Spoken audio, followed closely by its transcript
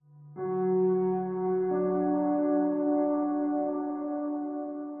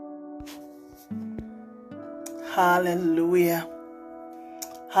Hallelujah.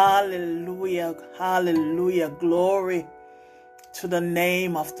 Hallelujah. Hallelujah. Glory to the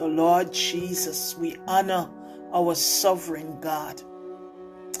name of the Lord Jesus. We honor our sovereign God.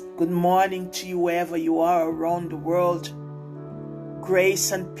 Good morning to you wherever you are around the world.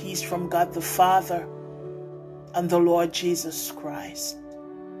 Grace and peace from God the Father and the Lord Jesus Christ.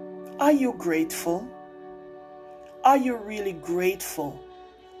 Are you grateful? Are you really grateful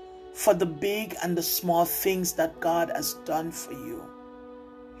for the big and the small things that God has done for you?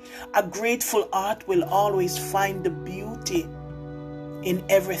 A grateful heart will always find the beauty in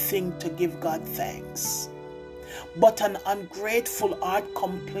everything to give God thanks. But an ungrateful heart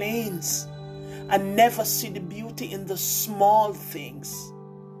complains and never see the beauty in the small things.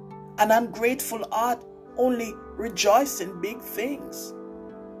 An ungrateful heart only rejoices in big things.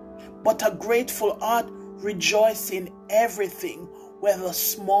 But a grateful heart rejoices in everything, whether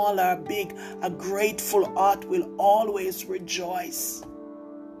small or big. A grateful heart will always rejoice.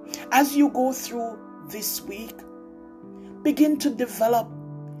 As you go through this week, begin to develop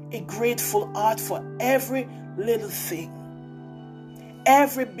a grateful heart for every little thing,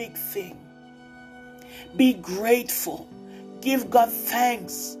 every big thing. Be grateful. Give God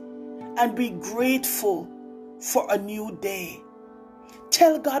thanks and be grateful for a new day.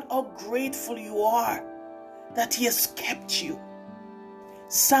 Tell God how grateful you are that He has kept you.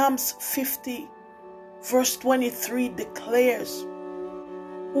 Psalms 50 verse 23 declares,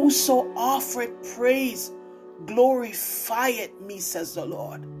 "Whoso offereth praise glorifieth me, says the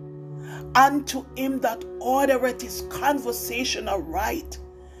Lord. Unto him that ordereth his conversation aright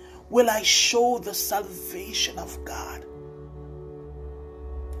will I show the salvation of God."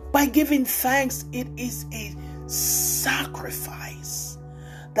 By giving thanks, it is a sacrifice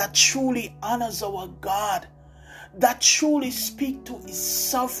that truly honors our God, that truly speaks to His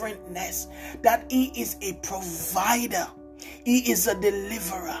sovereignness, that He is a provider, He is a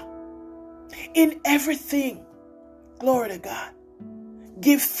deliverer. In everything, glory to God,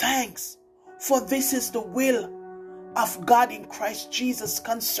 give thanks, for this is the will of God in Christ Jesus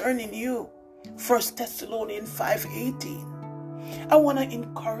concerning you. 1 Thessalonians 5:18. I want to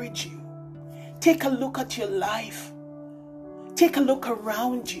encourage you. Take a look at your life. Take a look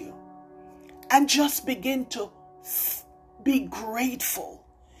around you and just begin to be grateful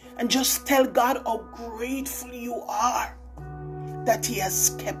and just tell God how grateful you are that He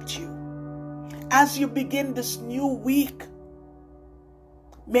has kept you. As you begin this new week,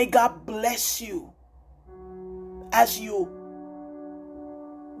 may God bless you as you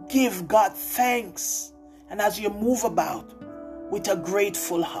give God thanks and as you move about with a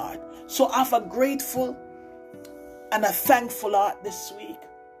grateful heart. So have a grateful and a thankful heart this week.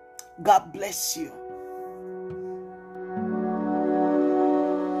 God bless you.